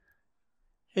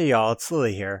Hey y'all, it's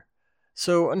Lily here.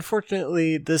 So,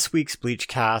 unfortunately, this week's Bleach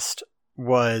cast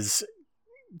was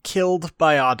killed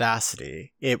by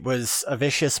Audacity. It was a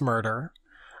vicious murder,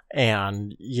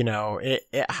 and,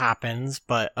 it happens,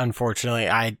 but unfortunately,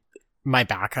 my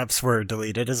backups were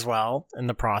deleted as well in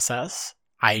the process.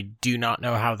 I do not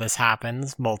know how this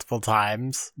happens multiple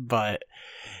times, but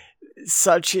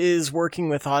such is working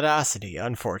with Audacity,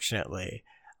 unfortunately.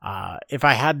 If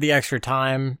I had the extra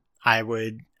time, I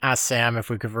would ask Sam if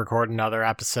we could record another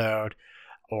episode,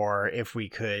 or if we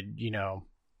could,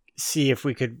 see if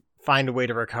we could find a way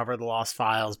to recover the lost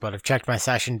files. But I've checked my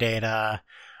session data,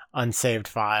 unsaved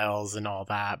files, and all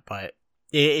that, but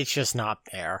it's just not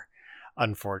there,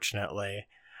 unfortunately.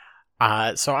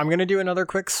 So I'm going to do another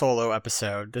quick solo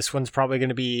episode. This one's probably going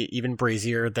to be even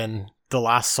breezier than the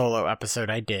last solo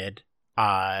episode I did.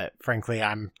 Frankly,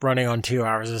 I'm running on 2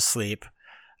 hours of sleep.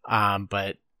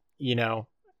 But,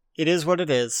 it is what it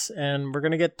is, and we're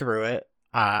going to get through it.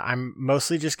 I'm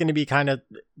mostly just going to be kind of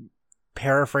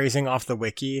paraphrasing off the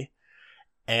wiki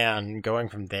and going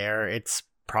from there. It's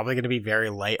probably going to be very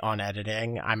light on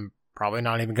editing. I'm probably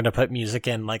not even going to put music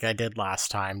in like I did last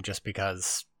time, just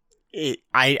because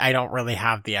I don't really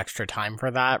have the extra time for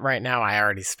that right now. I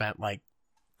already spent like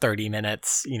 30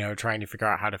 minutes, trying to figure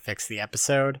out how to fix the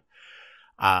episode.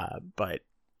 But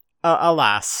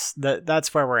alas,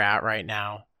 that's where we're at right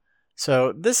now.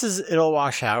 So this is It'll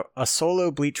Wash Out, a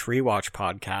solo Bleach rewatch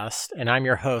podcast, and I'm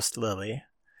your host, Lily.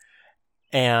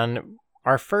 And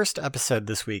our first episode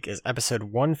this week is episode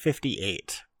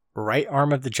 158, Right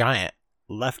Arm of the Giant,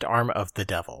 Left Arm of the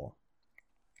Devil.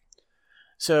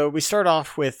 So we start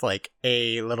off with like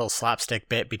a little slapstick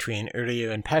bit between Uryu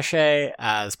and Pesce,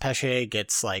 as Pesce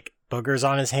gets like boogers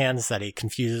on his hands that he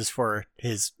confuses for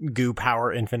his goo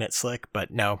power infinite slick,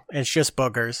 but no, it's just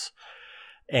boogers.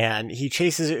 And he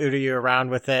chases Uryu around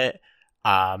with it.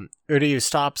 Uryu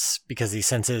stops because he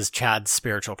senses Chad's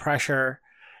spiritual pressure,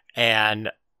 and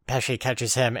Pesce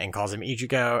catches him and calls him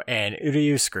Ichigo, and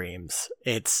Uryu screams.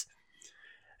 It's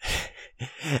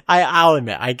I'll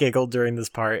admit, I giggled during this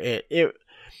part. It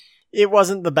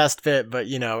wasn't the best fit, but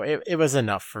it was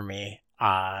enough for me.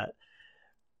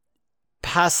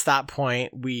 Past that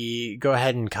point, we go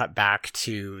ahead and cut back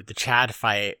to the Chad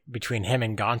fight between him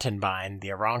and Gantenbein, the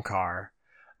Arrancar.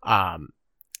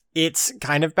 It's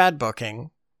kind of bad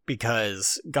booking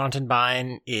because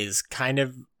Gantenbein is kind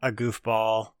of a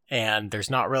goofball and there's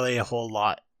not really a whole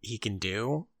lot he can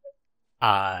do.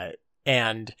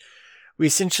 And we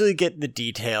essentially get the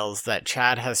details that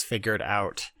Chad has figured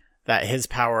out that his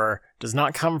power does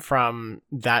not come from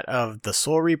that of the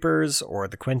Soul Reapers or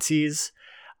the Quincy's.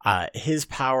 His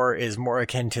power is more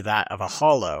akin to that of a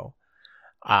hollow.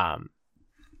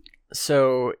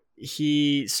 So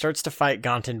he starts to fight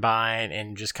Gantenbein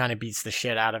and just kind of beats the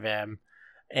shit out of him.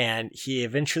 And he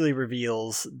eventually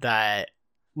reveals that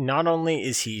not only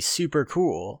is he super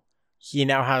cool, he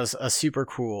now has a super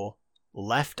cool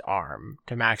left arm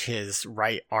to match his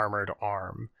right armored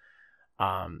arm.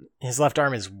 His left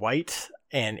arm is white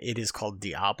and it is called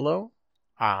Diablo.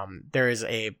 There is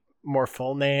a more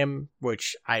full name,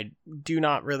 which I do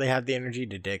not really have the energy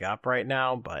to dig up right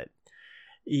now, but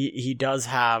he does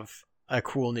have a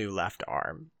cool new left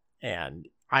arm, and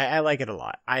I like it a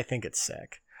lot. I think it's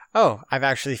sick. Oh, I've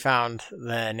actually found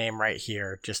the name right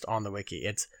here, just on the wiki.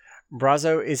 It's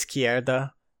Brazo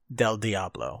Izquierda del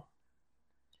Diablo.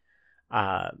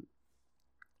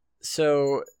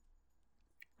 So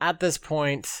at this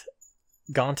point,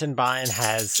 Gantenbein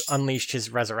has unleashed his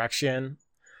resurrection,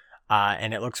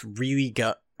 and it looks really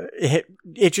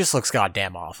it just looks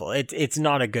goddamn awful. It's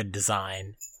not a good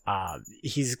design.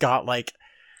 He's got like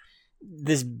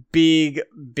this big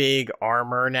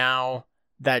armor now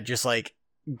that just like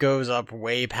goes up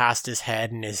way past his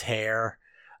head and his hair,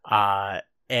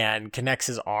 and connects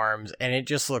his arms, and it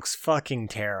just looks fucking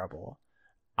terrible.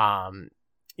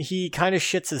 He kind of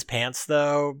shits his pants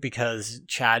though, because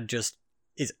Chad just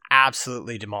is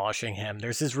absolutely demolishing him.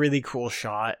 There's this really cool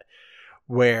shot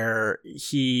where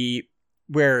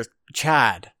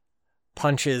Chad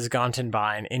punches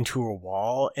Gantenbein into a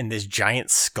wall and this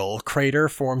giant skull crater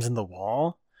forms in the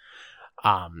wall.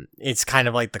 It's kind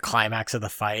of like the climax of the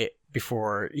fight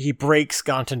before he breaks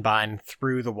Gantenbein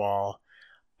through the wall.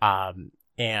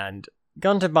 And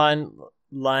Gantenbein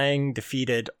lying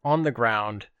defeated on the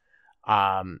ground.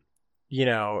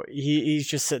 He's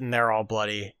just sitting there all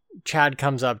bloody. Chad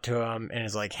comes up to him and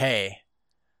is like, "Hey,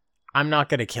 I'm not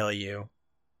going to kill you.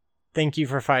 Thank you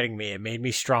for fighting me. It made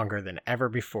me stronger than ever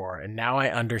before, and now I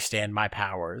understand my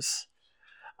powers."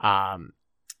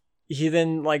 He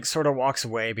then sort of walks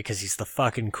away because he's the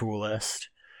fucking coolest,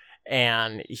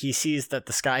 and he sees that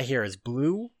the sky here is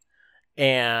blue,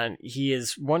 and he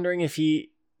is wondering if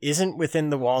he isn't within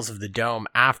the walls of the dome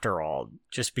after all,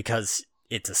 just because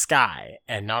it's a sky,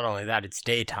 and not only that, it's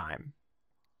daytime.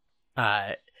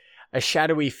 A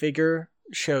shadowy figure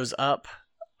shows up,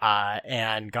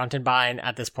 and Gantenbein,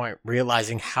 at this point,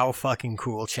 realizing how fucking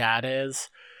cool Chad is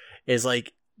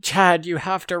like, Chad, you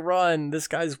have to run. This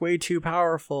guy's way too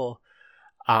powerful.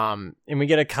 And we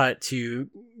get a cut to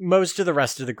most of the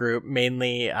rest of the group,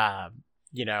 mainly,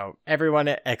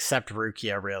 everyone except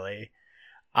Rukia, really,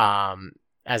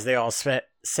 as they all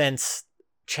sense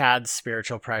Chad's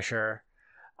spiritual pressure.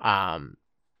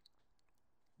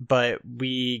 But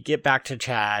we get back to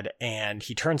Chad, and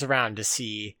he turns around to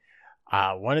see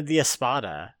one of the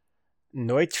Espada,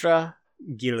 Neutra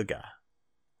Gilga.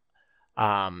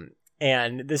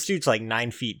 And this dude's like 9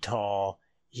 feet tall.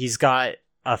 He's got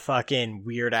a fucking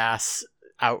weird ass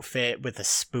outfit with a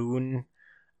spoon,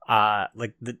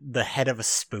 like the head of a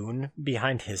spoon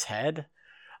behind his head.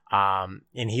 And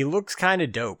he looks kind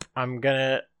of dope. I'm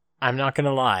not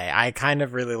gonna lie. I kind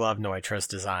of really love Neutra's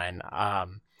design.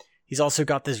 He's also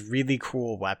got this really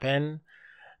cool weapon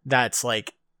that's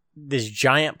like this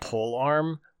giant pole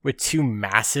arm with 2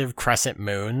 massive crescent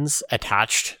moons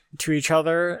attached to each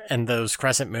other, and those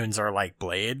crescent moons are like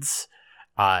blades.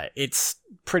 It's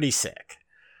pretty sick.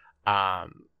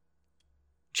 Chad's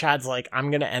like, I'm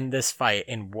gonna end this fight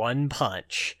in one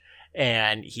punch,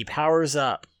 and he powers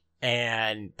up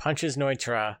and punches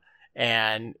Neutra,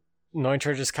 and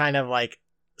Neutra just kind of like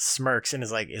smirks and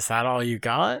is like, is that all you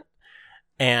got?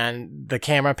 And the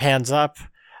camera pans up,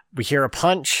 we hear a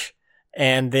punch,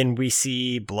 and then we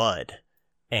see blood,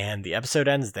 and the episode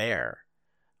ends there.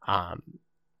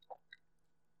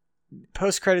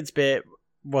 Post-credits bit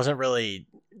wasn't really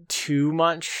too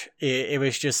much. It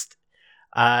was just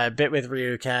a bit with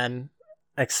Ryuken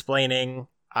explaining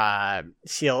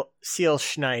Seal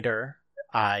Schneider,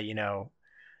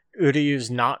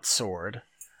 Uryu's not sword.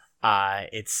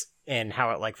 It's and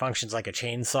how it like functions like a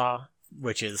chainsaw,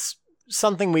 which is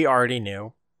something we already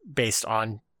knew based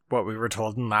on what we were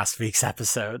told in last week's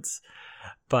episodes.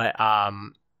 But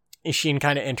Ishin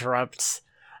kind of interrupts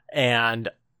and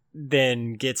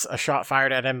then gets a shot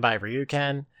fired at him by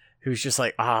Ryuken, who's just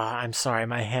like, I'm sorry,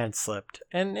 my hand slipped.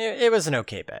 And it was an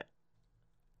okay bit.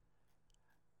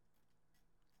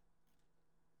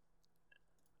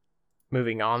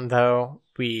 Moving on, though,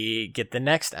 we get the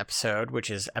next episode,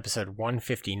 which is episode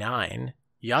 159,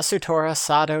 Yasutora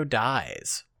Sado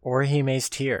Dies, Orihime's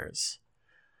Tears.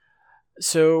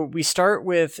 So we start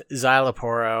with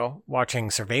Xyloporo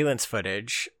watching surveillance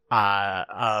footage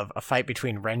of a fight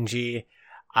between Renji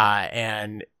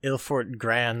and Ilfort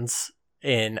Grands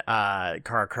in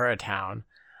Karakura town,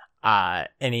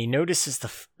 and he notices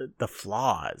the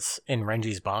flaws in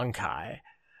Renji's Bankai.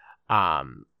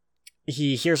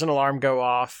 He hears an alarm go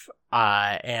off,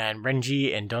 and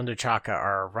Renji and Dondochaka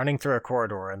are running through a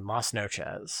corridor in Las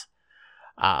Noches.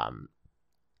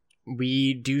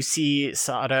 We do see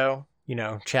Sado,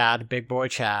 Chad, big boy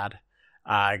Chad,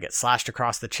 get slashed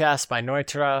across the chest by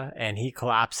Neutra, and he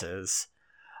collapses.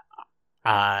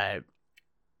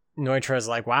 Neutra's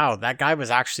like, wow, that guy was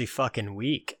actually fucking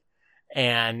weak.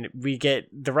 And we get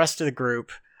the rest of the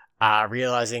group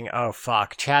realizing, oh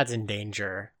fuck, Chad's in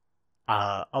danger.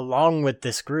 Along with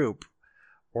this group,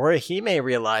 Orihime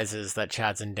realizes that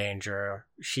Chad's in danger.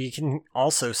 She can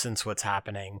also sense what's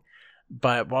happening.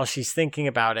 But while she's thinking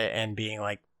about it and being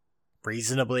like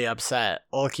reasonably upset,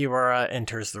 Ulquiorra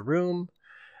enters the room,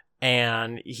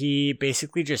 and he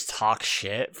basically just talks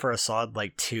shit for a solid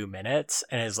 2 minutes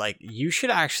and is like, you should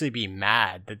actually be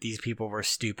mad that these people were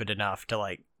stupid enough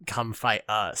to come fight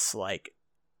us.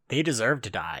 They deserve to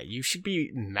die. You should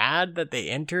be mad that they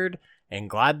entered and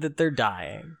glad that they're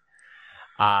dying.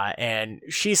 And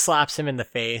she slaps him in the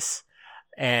face,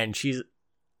 and she's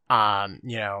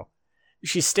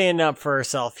she's standing up for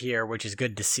herself here, which is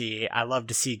good to see. I love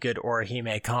to see good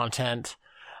Orihime content.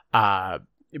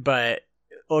 But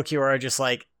Ulquiorra just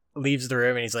leaves the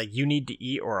room, and he's like, you need to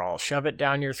eat or I'll shove it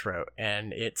down your throat.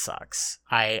 And it sucks.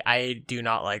 I do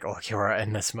not like Ulquiorra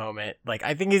in this moment.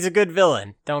 I think he's a good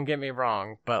villain, don't get me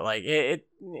wrong, but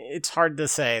it's hard to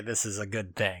say this is a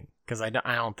good thing, because I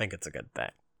don't think it's a good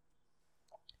thing.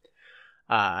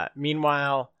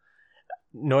 Meanwhile,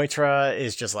 Neutra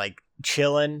is just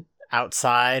chilling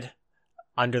outside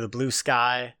under the blue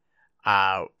sky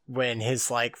when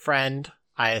his friend,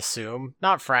 I assume,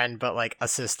 not friend, but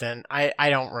assistant, I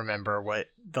don't remember what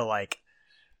the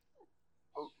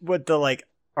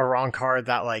Arrancar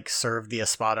that served the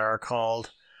Espada are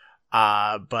called,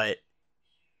 but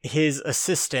his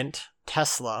assistant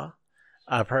Tesla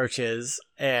approaches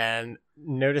and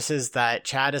notices that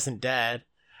Chad isn't dead,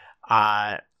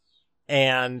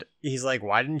 And he's like,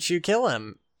 why didn't you kill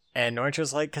him? And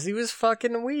Neutra's like, because he was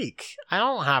fucking weak. I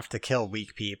don't have to kill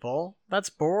weak people. That's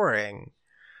boring.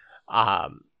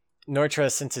 Neutra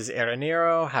senses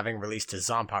Ereniro, having released his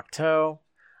Zanpakuto,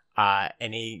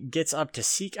 and he gets up to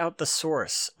seek out the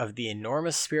source of the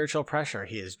enormous spiritual pressure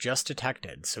he has just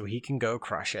detected so he can go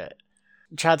crush it.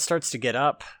 Chad starts to get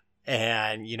up,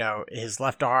 and, his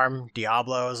left arm,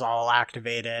 Diablo, is all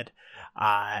activated,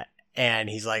 and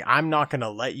he's like, I'm not going to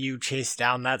let you chase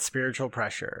down that spiritual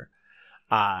pressure.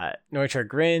 Neutra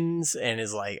grins and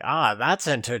is like, that's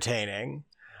entertaining.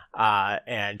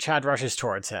 And Chad rushes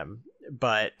towards him,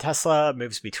 but Tesla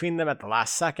moves between them at the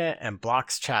last second and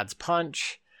blocks Chad's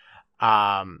punch.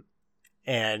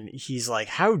 And he's like,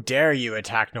 how dare you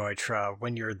attack Neutra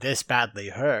when you're this badly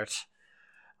hurt?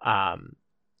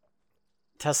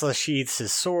 Tesla sheaths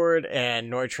his sword,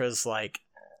 and Neutra's like,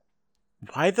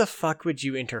 why the fuck would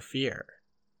you interfere?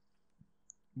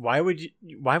 Why would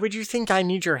you think I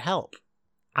need your help?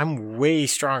 I'm way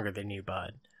stronger than you,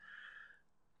 bud.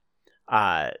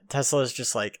 Tesla's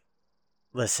just like,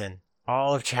 listen,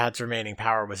 all of Chad's remaining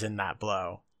power was in that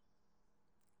blow.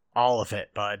 All of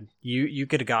it, bud. You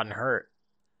could have gotten hurt.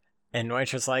 And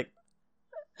Neutra's like,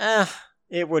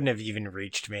 it wouldn't have even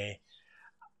reached me.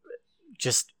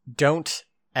 Just don't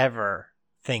ever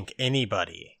think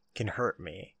anybody can hurt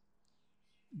me.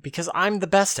 Because I'm the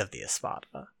best of the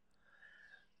Espada.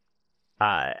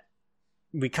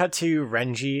 We cut to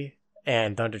Renji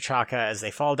and Dondurchaka as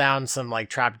they fall down some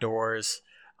trap doors,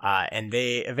 and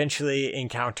they eventually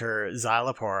encounter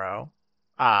Xyloporo,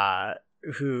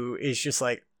 who is just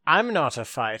like, I'm not a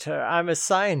fighter, I'm a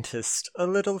scientist, a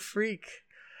little freak.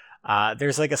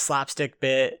 There's a slapstick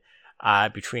bit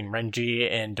between Renji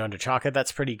and Dondurchaka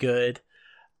that's pretty good.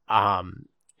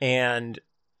 And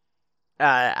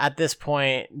at this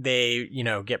point, they,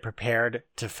 get prepared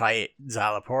to fight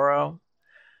Xyloporo.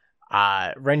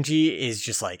 Renji is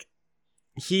just like,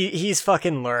 he's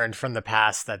fucking learned from the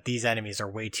past that these enemies are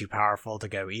way too powerful to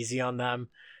go easy on them.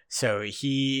 So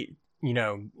he,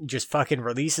 just fucking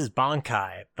releases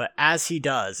Bankai. But as he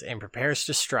does and prepares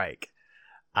to strike,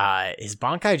 his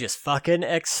Bankai just fucking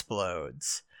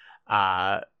explodes.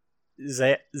 Xyle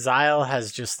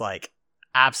has just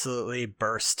absolutely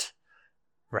burst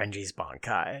Renji's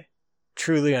Bankai.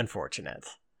 Truly unfortunate.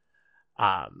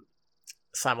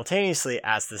 Simultaneously,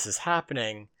 as this is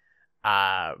happening,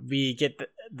 we get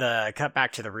the cut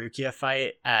back to the Rukia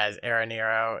fight as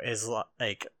Ereniro is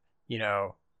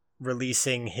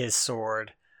releasing his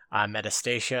sword,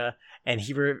 Metastasia, and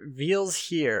he reveals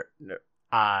here,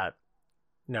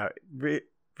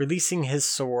 releasing his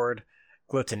sword,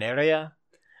 Glutaneria,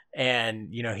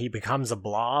 and he becomes a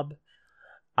blob.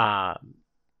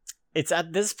 It's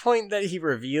at this point that he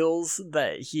reveals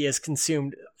that he has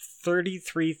consumed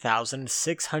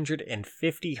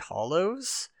 33,650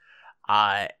 hollows,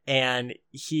 and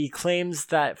he claims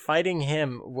that fighting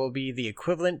him will be the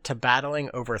equivalent to battling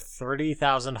over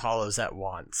 30,000 hollows at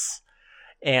once.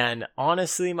 And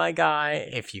honestly, my guy,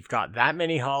 if you've got that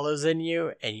many hollows in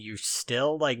you and you're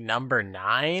still number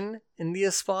 9 in the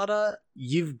Espada,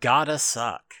 you've gotta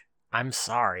suck. I'm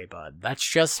sorry, bud. That's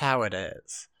just how it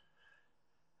is.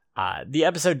 The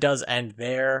episode does end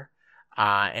there,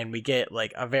 and we get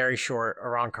a very short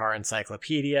Arrancar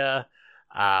encyclopedia,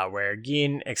 where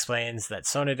Gin explains that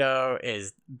Sonodo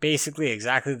is basically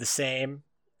exactly the same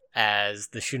as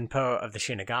the Shunpo of the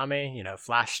Shinigami,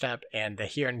 Flash Step, and the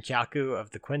Hirenkyaku of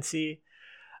the Quincy.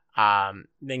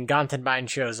 Then Gantenbein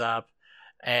shows up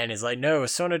and is like, no,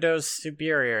 Sonodo's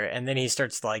superior, and then he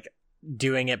starts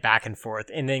doing it back and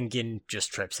forth, and then Gin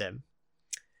just trips him.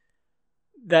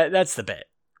 That's the bit.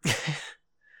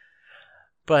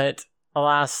 But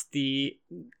alas,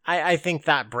 I think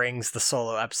that brings the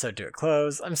solo episode to a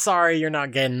close. I'm sorry you're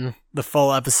not getting the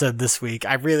full episode this week.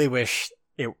 I really wish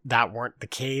that weren't the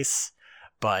case,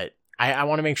 but I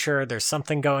want to make sure there's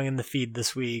something going in the feed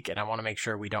this week, and I want to make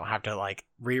sure we don't have to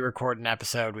re-record an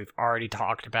episode we've already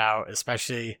talked about,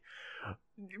 especially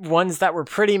ones that were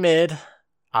pretty mid,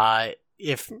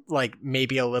 if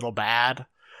maybe a little bad,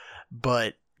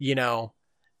 but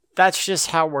that's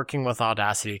just how working with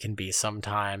Audacity can be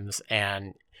sometimes.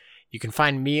 And you can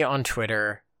find me on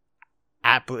Twitter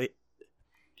at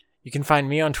 @Lavender_pause. You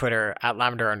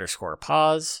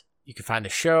can find the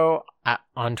show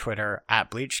on Twitter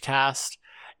at Bleachcast.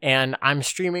 And I'm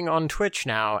streaming on Twitch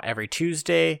now every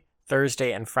Tuesday,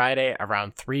 Thursday, and Friday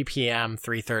around 3 p.m.,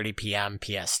 3:30 p.m.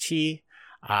 PST.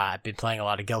 I've been playing a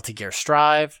lot of Guilty Gear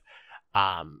Strive.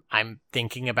 I'm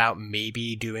thinking about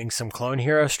maybe doing some Clone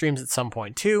Hero streams at some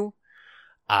point too.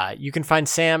 You can find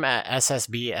Sam at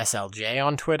SSBSLJ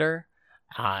on Twitter,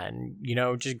 And,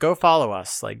 just go follow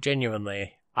us, like,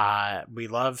 genuinely. We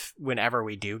love whenever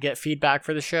we do get feedback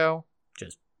for the show.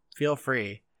 Just feel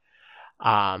free.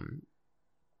 That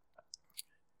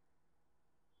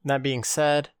being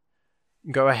said,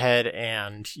 go ahead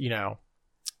and,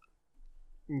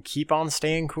 keep on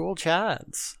staying cool,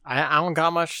 Chads. I don't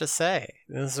got much to say.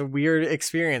 This is a weird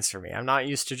experience for me. I'm not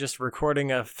used to just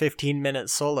recording a 15-minute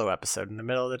solo episode in the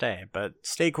middle of the day, but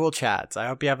stay cool, Chads. I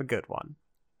hope you have a good one.